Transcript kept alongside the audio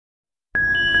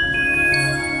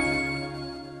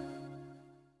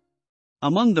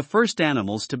among the first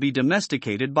animals to be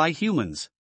domesticated by humans.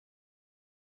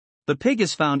 The pig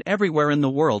is found everywhere in the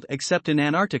world except in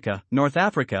Antarctica, North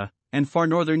Africa, and far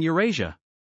northern Eurasia.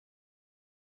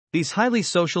 These highly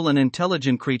social and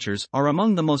intelligent creatures are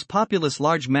among the most populous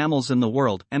large mammals in the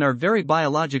world and are very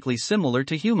biologically similar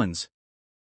to humans.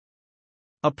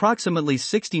 Approximately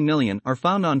 60 million are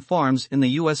found on farms in the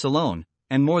US alone,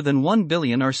 and more than 1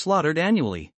 billion are slaughtered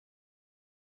annually.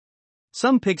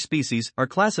 Some pig species are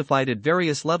classified at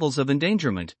various levels of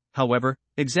endangerment. However,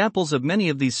 examples of many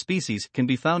of these species can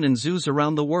be found in zoos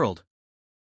around the world.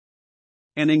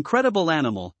 An incredible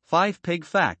animal, 5 pig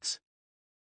facts.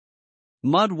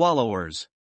 Mud wallowers.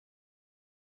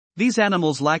 These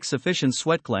animals lack sufficient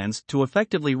sweat glands to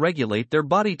effectively regulate their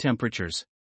body temperatures.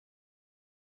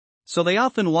 So they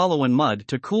often wallow in mud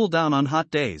to cool down on hot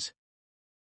days.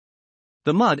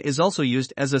 The mud is also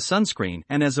used as a sunscreen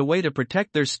and as a way to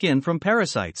protect their skin from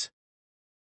parasites.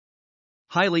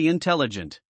 Highly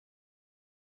intelligent.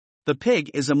 The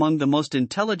pig is among the most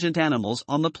intelligent animals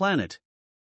on the planet.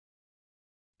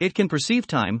 It can perceive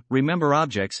time, remember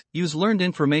objects, use learned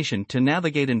information to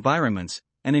navigate environments,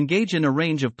 and engage in a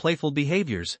range of playful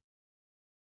behaviors.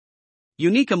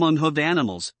 Unique among hoofed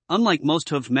animals, unlike most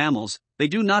hoofed mammals, they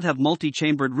do not have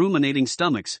multi-chambered ruminating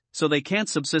stomachs, so they can't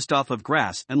subsist off of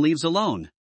grass and leaves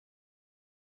alone.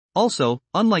 Also,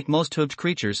 unlike most hoofed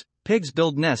creatures, pigs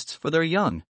build nests for their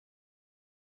young.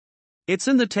 It's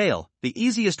in the tail. The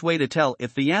easiest way to tell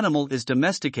if the animal is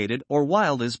domesticated or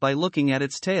wild is by looking at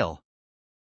its tail.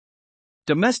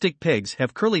 Domestic pigs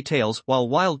have curly tails while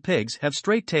wild pigs have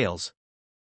straight tails.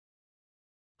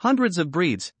 Hundreds of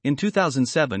breeds. In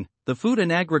 2007, the Food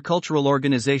and Agricultural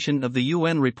Organization of the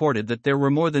UN reported that there were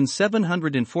more than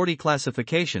 740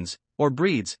 classifications, or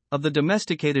breeds, of the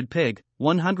domesticated pig.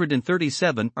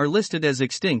 137 are listed as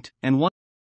extinct, and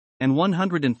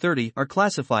 130 are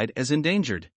classified as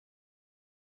endangered.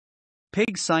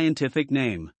 Pig scientific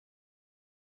name.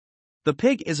 The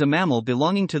pig is a mammal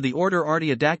belonging to the order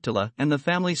Artiodactyla and the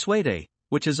family Suidae,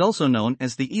 which is also known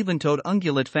as the even-toed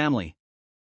ungulate family.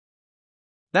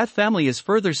 That family is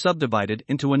further subdivided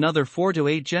into another 4 to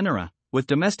 8 genera, with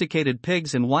domesticated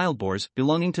pigs and wild boars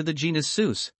belonging to the genus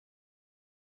Sus.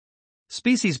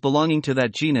 Species belonging to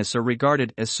that genus are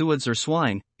regarded as suids or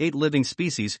swine. 8 living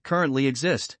species currently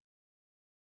exist.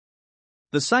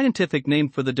 The scientific name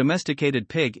for the domesticated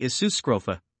pig is Sus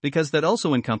scrofa, because that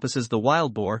also encompasses the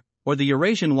wild boar, or the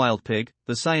Eurasian wild pig.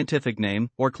 The scientific name,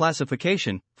 or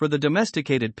classification, for the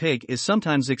domesticated pig is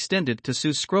sometimes extended to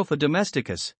Sus scrofa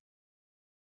domesticus.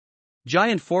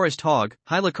 Giant forest hog,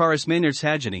 Hylocaris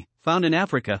maynardshageni, found in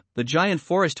Africa. The giant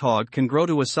forest hog can grow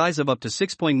to a size of up to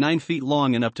 6.9 feet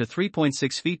long and up to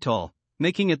 3.6 feet tall,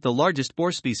 making it the largest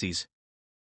boar species.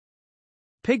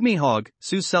 Pygmy hog,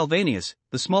 Sus salvanius,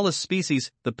 the smallest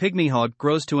species. The pygmy hog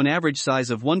grows to an average size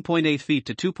of 1.8 feet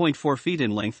to 2.4 feet in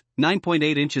length,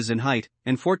 9.8 inches in height,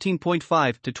 and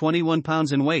 14.5 to 21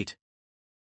 pounds in weight.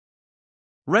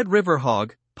 Red river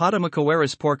hog,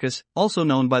 Potamochoerus porcus, also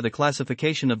known by the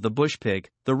classification of the bush pig.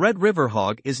 The red river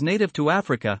hog is native to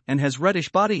Africa and has reddish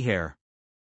body hair.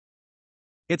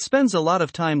 It spends a lot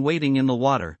of time wading in the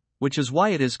water, which is why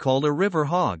it is called a river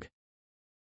hog.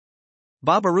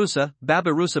 Babirusa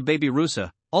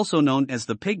babyrusa, also known as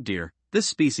the pig deer. This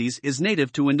species is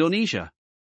native to Indonesia.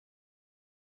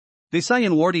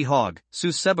 Visayan warty hog,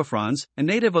 Sus sebifrons, a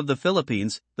native of the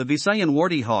Philippines. The Visayan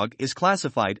warty hog is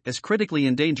classified as critically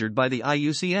endangered by the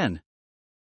IUCN.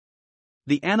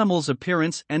 The animal's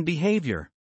appearance and behavior.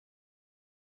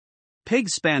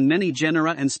 Pigs span many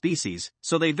genera and species,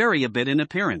 so they vary a bit in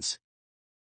appearance.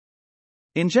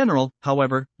 In general,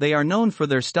 however, they are known for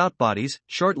their stout bodies,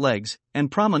 short legs,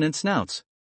 and prominent snouts.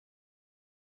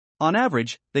 On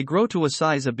average, they grow to a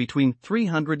size of between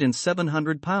 300 and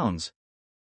 700 pounds.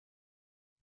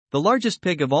 The largest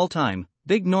pig of all time,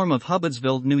 Big Norm of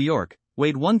Hubbardsville, New York,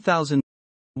 weighed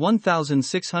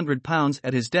 1,600 pounds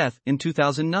at his death in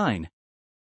 2009.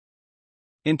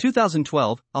 In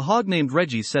 2012, a hog named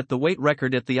Reggie set the weight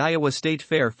record at the Iowa State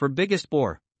Fair for biggest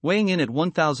boar, weighing in at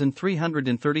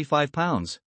 1,335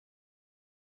 pounds.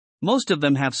 Most of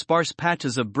them have sparse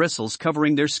patches of bristles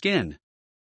covering their skin.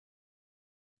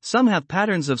 Some have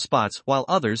patterns of spots while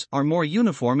others are more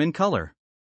uniform in color.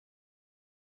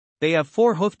 They have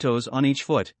 4 hoof toes on each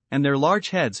foot, and their large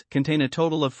heads contain a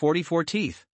total of 44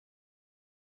 teeth.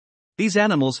 These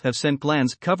animals have scent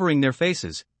glands covering their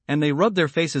faces, and they rub their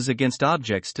faces against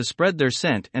objects to spread their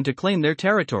scent and to claim their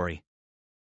territory.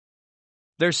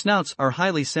 Their snouts are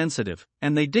highly sensitive,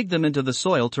 and they dig them into the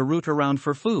soil to root around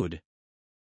for food.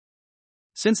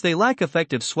 Since they lack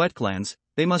effective sweat glands,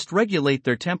 they must regulate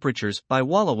their temperatures by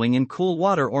wallowing in cool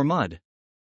water or mud.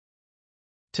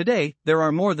 Today, there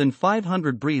are more than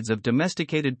 500 breeds of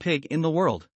domesticated pig in the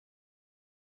world.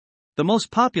 The most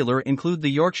popular include the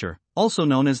Yorkshire, also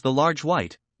known as the large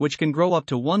white, which can grow up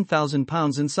to 1,000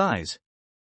 pounds in size.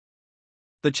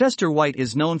 The Chester White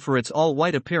is known for its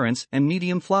all-white appearance and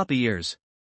medium floppy ears.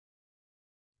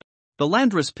 The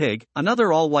Landrace pig,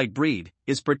 another all-white breed,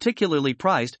 is particularly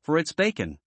prized for its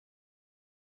bacon.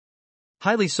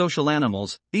 Highly social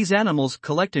animals, these animals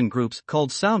collect in groups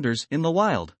called sounders in the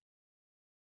wild.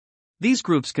 These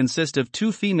groups consist of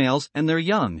 2 females and their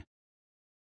young.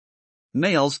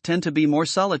 Males tend to be more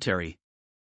solitary.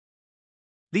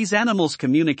 These animals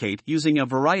communicate using a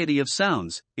variety of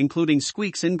sounds, including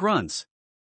squeaks and grunts.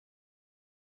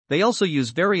 They also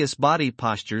use various body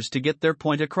postures to get their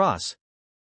point across.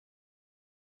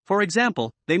 For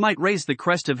example, they might raise the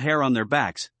crest of hair on their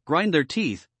backs, grind their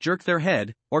teeth, jerk their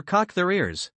head, or cock their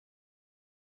ears.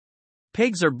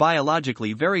 Pigs are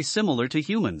biologically very similar to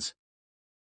humans.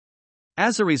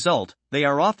 As a result, they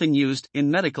are often used in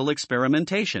medical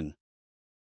experimentation.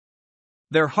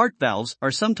 Their heart valves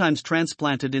are sometimes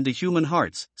transplanted into human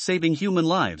hearts, saving human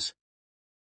lives.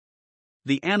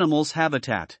 The animal's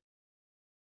habitat.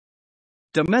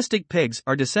 Domestic pigs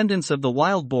are descendants of the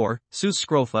wild boar, Sus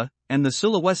scrofa, and the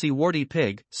Sulawesi warty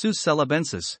pig, Sus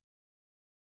celebensis.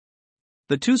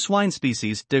 The 2 swine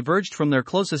species diverged from their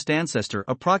closest ancestor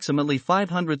approximately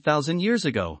 500,000 years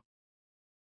ago.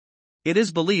 It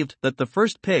is believed that the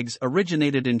first pigs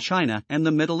originated in China and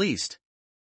the Middle East.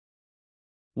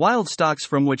 Wild stocks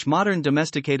from which modern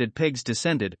domesticated pigs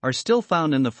descended are still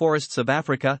found in the forests of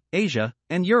Africa, Asia,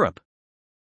 and Europe.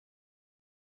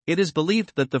 It is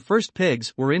believed that the first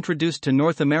pigs were introduced to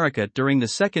North America during the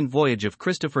second voyage of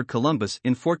Christopher Columbus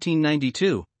in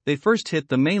 1492. They first hit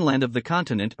the mainland of the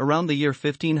continent around the year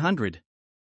 1500.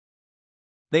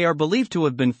 They are believed to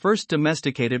have been first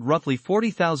domesticated roughly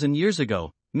 40,000 years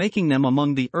ago, making them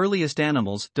among the earliest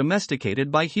animals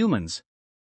domesticated by humans.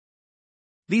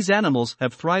 These animals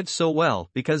have thrived so well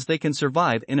because they can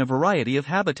survive in a variety of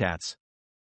habitats.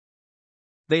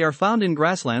 They are found in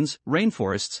grasslands,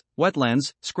 rainforests,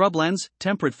 wetlands, scrublands,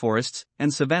 temperate forests,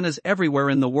 and savannas everywhere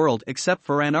in the world except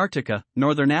for Antarctica,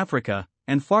 northern Africa,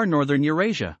 and far northern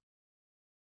Eurasia.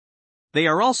 They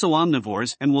are also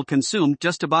omnivores and will consume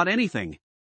just about anything.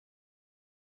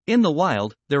 In the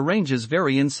wild, their ranges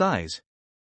vary in size.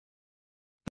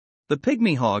 The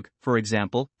pygmy hog, for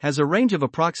example, has a range of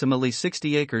approximately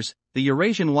 60 acres. The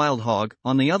Eurasian wild hog,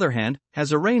 on the other hand,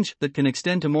 has a range that can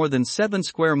extend to more than 7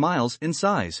 square miles in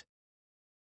size.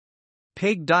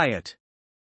 Pig diet.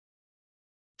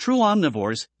 True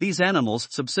omnivores, these animals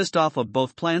subsist off of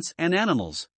both plants and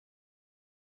animals.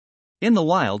 In the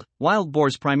wild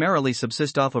boars primarily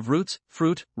subsist off of roots,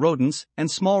 fruit, rodents, and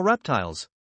small reptiles.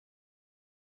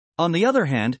 On the other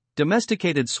hand,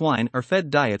 domesticated swine are fed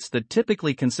diets that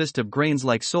typically consist of grains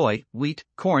like soy, wheat,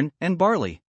 corn, and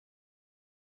barley.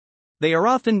 They are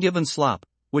often given slop,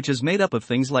 which is made up of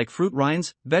things like fruit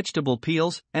rinds, vegetable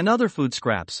peels, and other food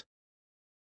scraps.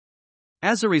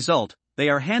 As a result, they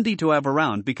are handy to have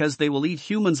around because they will eat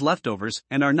humans' leftovers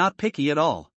and are not picky at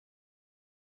all.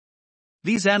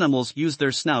 These animals use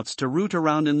their snouts to root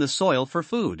around in the soil for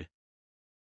food.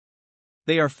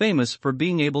 They are famous for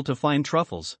being able to find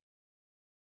truffles.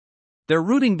 Their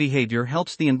rooting behavior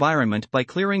helps the environment by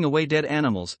clearing away dead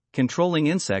animals, controlling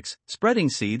insects, spreading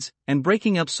seeds, and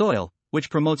breaking up soil, which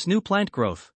promotes new plant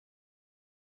growth.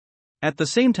 At the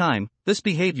same time, this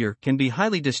behavior can be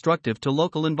highly destructive to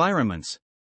local environments.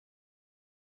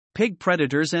 Pig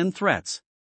predators and threats.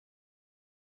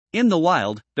 In the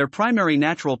wild, their primary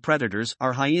natural predators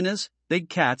are hyenas, big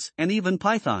cats, and even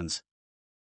pythons.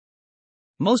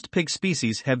 Most pig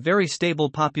species have very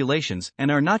stable populations and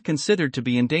are not considered to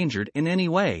be endangered in any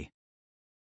way.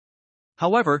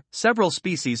 However, several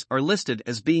species are listed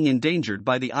as being endangered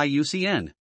by the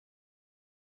IUCN.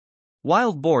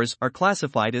 Wild boars are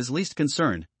classified as least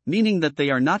concern, meaning that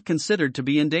they are not considered to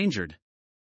be endangered.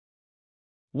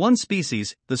 One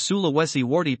species, the Sulawesi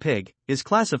warty pig, is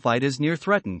classified as near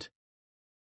threatened.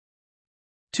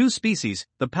 2 species,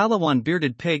 the Palawan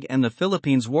bearded pig and the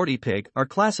Philippines warty pig, are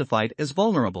classified as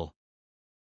vulnerable.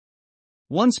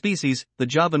 One species, the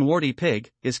Javan warty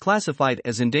pig, is classified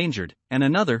as endangered, and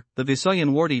another, the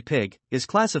Visayan warty pig, is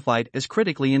classified as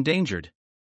critically endangered.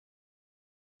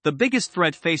 The biggest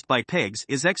threat faced by pigs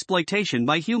is exploitation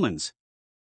by humans.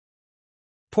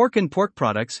 Pork and pork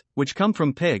products, which come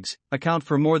from pigs, account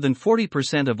for more than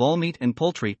 40% of all meat and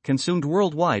poultry consumed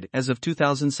worldwide as of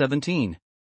 2017.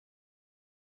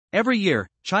 Every year,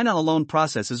 China alone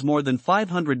processes more than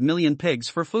 500 million pigs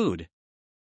for food.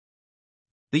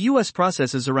 The US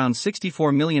processes around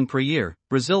 64 million per year,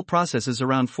 Brazil processes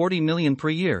around 40 million per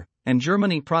year, and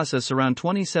Germany process around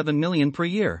 27 million per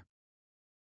year.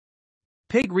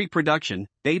 Pig reproduction,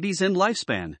 babies and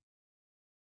lifespan.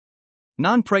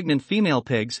 Non-pregnant female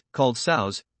pigs, called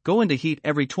sows, go into heat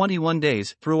every 21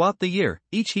 days throughout the year.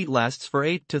 Each heat lasts for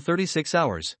 8 to 36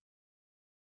 hours.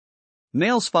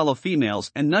 Males follow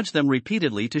females and nudge them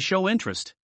repeatedly to show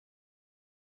interest.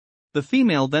 The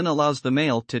female then allows the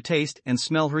male to taste and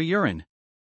smell her urine.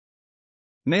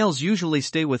 Males usually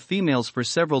stay with females for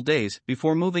several days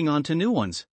before moving on to new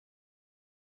ones.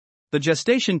 The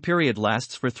gestation period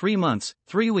lasts for 3 months,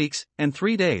 3 weeks, and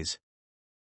 3 days.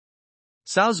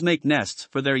 Sows make nests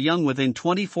for their young within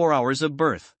 24 hours of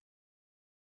birth.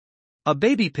 A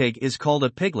baby pig is called a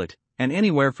piglet, and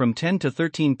anywhere from 10 to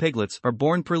 13 piglets are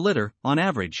born per litter, on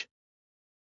average.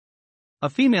 A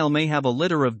female may have a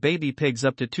litter of baby pigs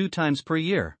up to 2 times per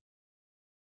year.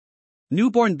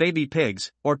 Newborn baby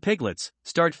pigs, or piglets,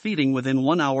 start feeding within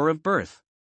 1 hour of birth.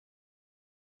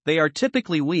 They are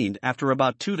typically weaned after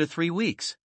about 2 to 3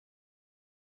 weeks.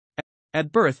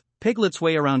 At birth, piglets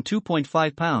weigh around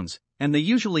 2.5 pounds, and they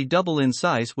usually double in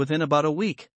size within about a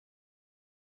week.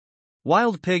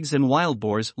 Wild pigs and wild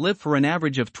boars live for an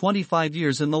average of 25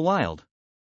 years in the wild.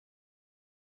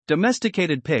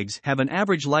 Domesticated pigs have an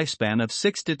average lifespan of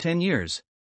 6 to 10 years.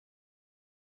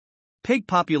 Pig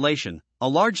population, a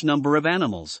large number of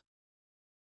animals.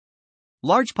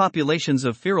 Large populations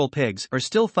of feral pigs are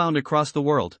still found across the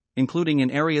world, including in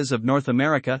areas of North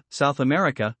America, South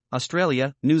America,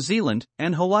 Australia, New Zealand,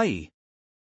 and Hawaii.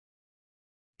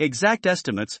 Exact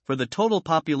estimates for the total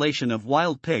population of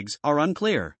wild pigs are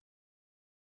unclear.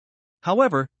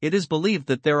 However, it is believed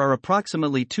that there are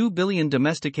approximately 2 billion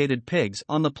domesticated pigs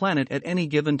on the planet at any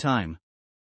given time.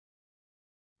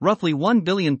 Roughly 1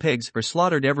 billion pigs are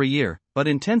slaughtered every year, but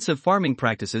intensive farming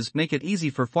practices make it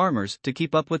easy for farmers to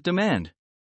keep up with demand.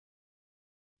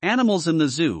 Animals in the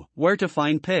zoo, where to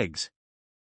find pigs.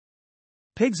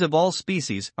 Pigs of all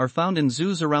species are found in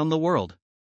zoos around the world.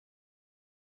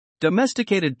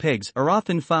 Domesticated pigs are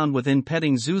often found within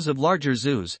petting zoos of larger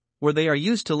zoos, where they are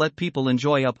used to let people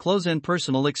enjoy up-close and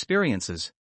personal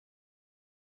experiences.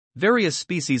 Various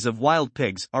species of wild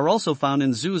pigs are also found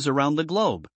in zoos around the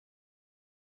globe.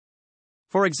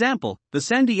 For example, the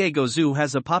San Diego Zoo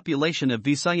has a population of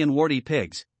Visayan warty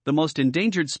pigs, the most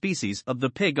endangered species of the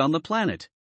pig on the planet.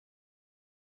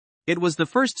 It was the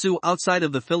first zoo outside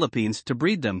of the Philippines to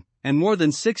breed them, and more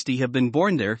than 60 have been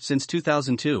born there since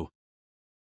 2002.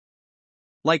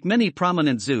 Like many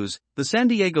prominent zoos, the San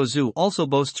Diego Zoo also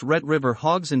boasts Red River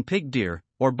hogs and pig deer,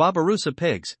 or Babirusa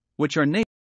pigs, which are native